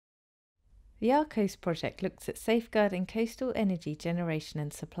The ARCoES project looks at safeguarding coastal energy generation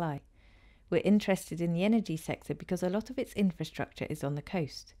and supply. We're interested in the energy sector because a lot of its infrastructure is on the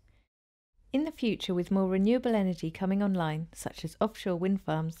coast. In the future, with more renewable energy coming online, such as offshore wind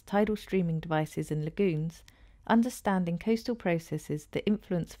farms, tidal streaming devices and lagoons, understanding coastal processes that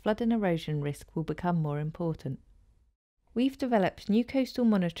influence flood and erosion risk will become more important. We've developed new coastal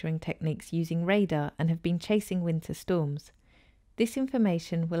monitoring techniques using radar and have been chasing winter storms. This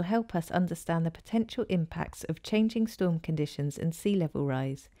information will help us understand the potential impacts of changing storm conditions and sea level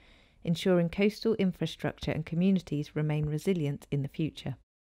rise, ensuring coastal infrastructure and communities remain resilient in the future.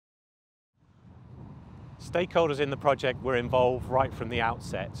 Stakeholders in the project were involved right from the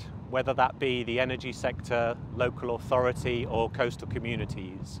outset, whether that be the energy sector, local authority or coastal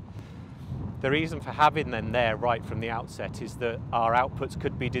communities. The reason for having them there right from the outset is that our outputs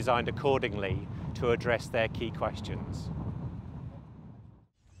could be designed accordingly to address their key questions.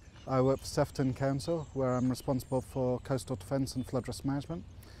 I work for Sefton Council, where I'm responsible for coastal defence and flood risk management.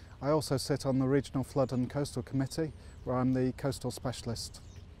 I also sit on the Regional Flood and Coastal Committee, where I'm the coastal specialist.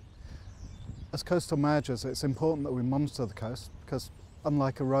 As coastal managers, it's important that we monitor the coast because,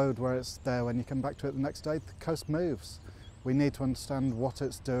 unlike a road where it's there when you come back to it the next day, the coast moves. We need to understand what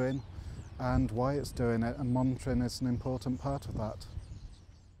it's doing and why it's doing it, and monitoring is an important part of that.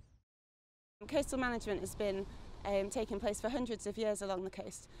 Coastal management has been taking place for hundreds of years along the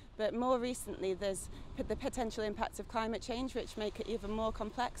coast, but more recently there's the potential impacts of climate change which make it even more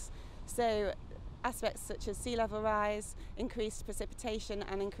complex. So aspects such as sea level rise, increased precipitation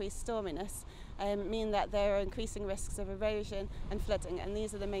and increased storminess mean that there are increasing risks of erosion and flooding, and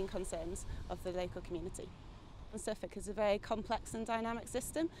these are the main concerns of the local community. Suffolk is a very complex and dynamic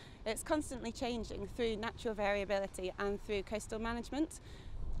system. It's constantly changing through natural variability and through coastal management.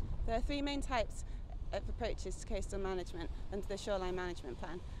 There are three main types of approaches to coastal management under the Shoreline Management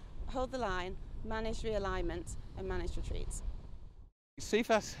Plan: hold the line, manage realignment and manage retreats.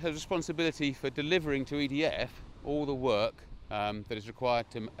 CFAS has responsibility for delivering to EDF all the work that is required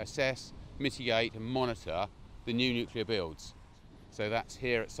to assess, mitigate and monitor the new nuclear builds. So that's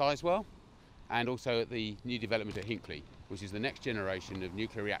here at Sizewell and also at the new development at Hinkley, which is the next generation of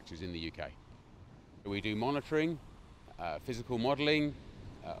nuclear reactors in the UK. We do monitoring, physical modelling,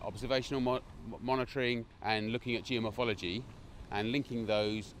 observational monitoring and looking at geomorphology and linking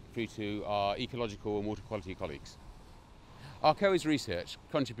those through to our ecological and water quality colleagues. ARCoES research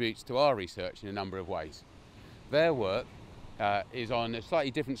contributes to our research in a number of ways. Their work is on a slightly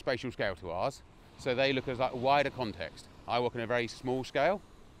different spatial scale to ours, so they look at a wider context. I work on a very small scale,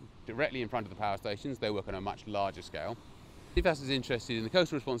 directly in front of the power stations. They work on a much larger scale. CFAS is interested in the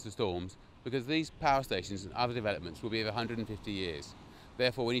coastal response to storms because these power stations and other developments will be of 150 years.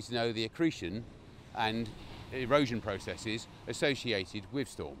 Therefore, we need to know the accretion and erosion processes associated with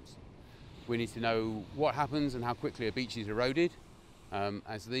storms. We need to know what happens and how quickly a beach is eroded,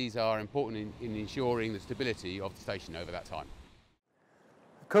 as these are important in ensuring the stability of the station over that time.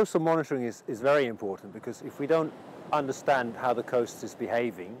 Coastal monitoring is very important because if we don't understand how the coast is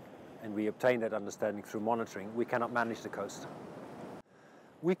behaving and we obtain that understanding through monitoring, we cannot manage the coast.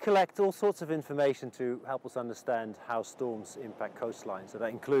 We collect all sorts of information to help us understand how storms impact coastlines. So that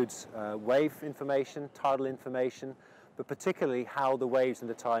includes wave information, tidal information, but particularly how the waves and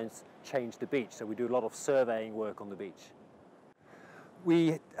the tides change the beach. So we do a lot of surveying work on the beach.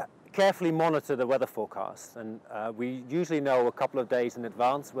 We carefully monitor the weather forecast, and we usually know a couple of days in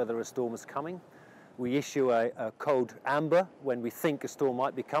advance whether a storm is coming. We issue a code amber when we think a storm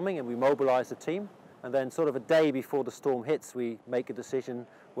might be coming, and we mobilize a team. And then sort of a day before the storm hits, we make a decision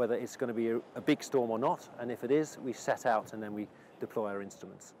whether it's going to be a big storm or not. And if it is, we set out and then we deploy our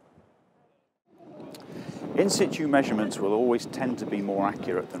instruments. In situ measurements will always tend to be more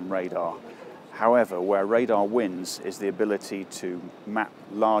accurate than radar. However, where radar wins is the ability to map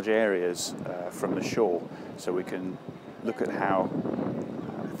large areas from the shore, so we can look at how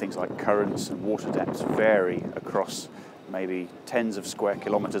things like currents and water depths vary across maybe tens of square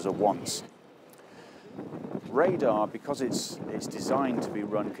kilometers at once. Radar, because it's designed to be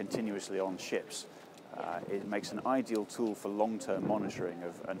run continuously on ships, it makes an ideal tool for long-term monitoring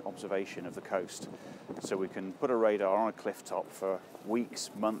of and observation of the coast. So we can put a radar on a cliff top for weeks,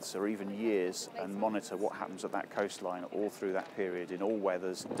 months or even years and monitor what happens at that coastline all through that period in all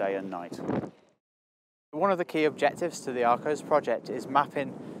weathers, day and night. One of the key objectives to the ARCoES project is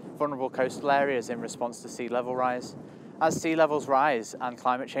mapping vulnerable coastal areas in response to sea level rise. As sea levels rise and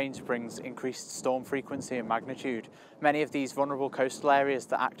climate change brings increased storm frequency and magnitude, many of these vulnerable coastal areas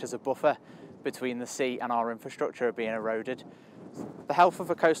that act as a buffer between the sea and our infrastructure are being eroded. The health of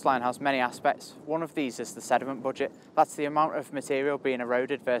a coastline has many aspects. One of these is the sediment budget. That's the amount of material being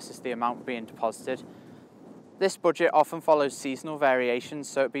eroded versus the amount being deposited. This budget often follows seasonal variations,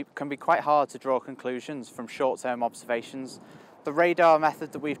 so it can be quite hard to draw conclusions from short-term observations. The radar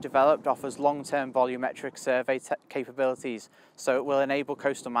method that we've developed offers long-term volumetric survey capabilities, so it will enable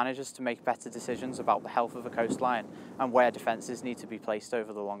coastal managers to make better decisions about the health of a coastline and where defences need to be placed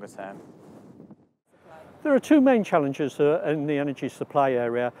over the longer term. There are two main challenges in the energy supply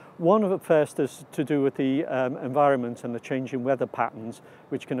area. One of it first is to do with the environment and the changing weather patterns,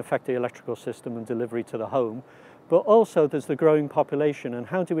 which can affect the electrical system and delivery to the home. But also there's the growing population, and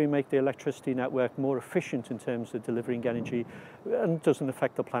how do we make the electricity network more efficient in terms of delivering energy and doesn't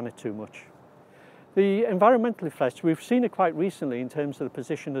affect the planet too much. The environmental effects, we've seen it quite recently in terms of the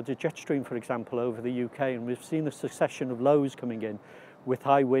position of the jet stream, for example, over the UK, and we've seen a succession of lows coming in with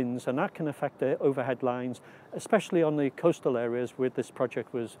high winds, and that can affect the overhead lines, especially on the coastal areas where this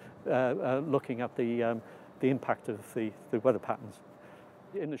project was looking at the impact of the weather patterns.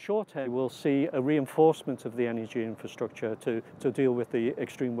 In the short term, we'll see a reinforcement of the energy infrastructure to deal with the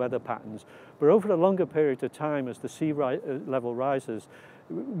extreme weather patterns. But over a longer period of time, as the sea level rises,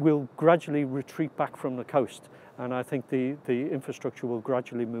 we'll gradually retreat back from the coast. And I think the infrastructure will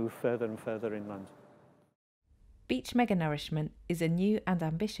gradually move further and further inland. Beach mega-nourishment is a new and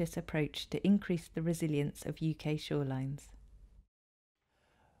ambitious approach to increase the resilience of UK shorelines.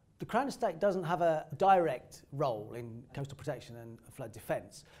 The Crown Estate doesn't have a direct role in coastal protection and flood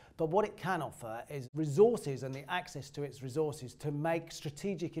defence, but what it can offer is resources and the access to its resources to make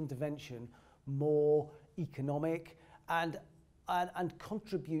strategic intervention more economic and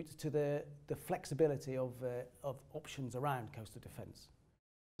contribute to the flexibility of options around coastal defence.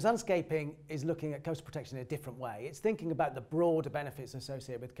 Sandscaping is looking at coastal protection in a different way. It's thinking about the broader benefits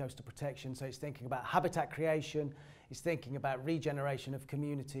associated with coastal protection, so it's thinking about habitat creation, it's thinking about regeneration of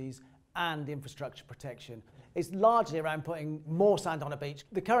communities and infrastructure protection. It's largely around putting more sand on a beach.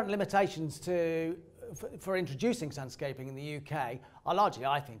 The current limitations for introducing sandscaping in the UK are largely,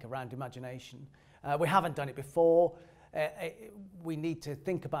 I think, around imagination. We haven't done it before. We need to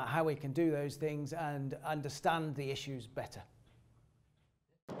think about how we can do those things and understand the issues better.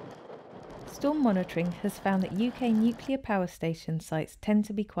 Storm monitoring has found that UK nuclear power station sites tend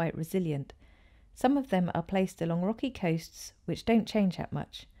to be quite resilient. Some of them are placed along rocky coasts, which don't change that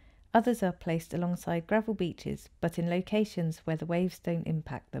much. Others are placed alongside gravel beaches, but in locations where the waves don't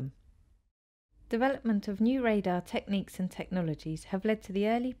impact them. Development of new radar techniques and technologies have led to the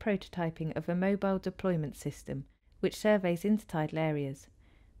early prototyping of a mobile deployment system, which surveys intertidal areas.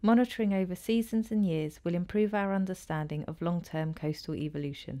 Monitoring over seasons and years will improve our understanding of long-term coastal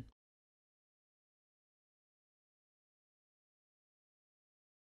evolution.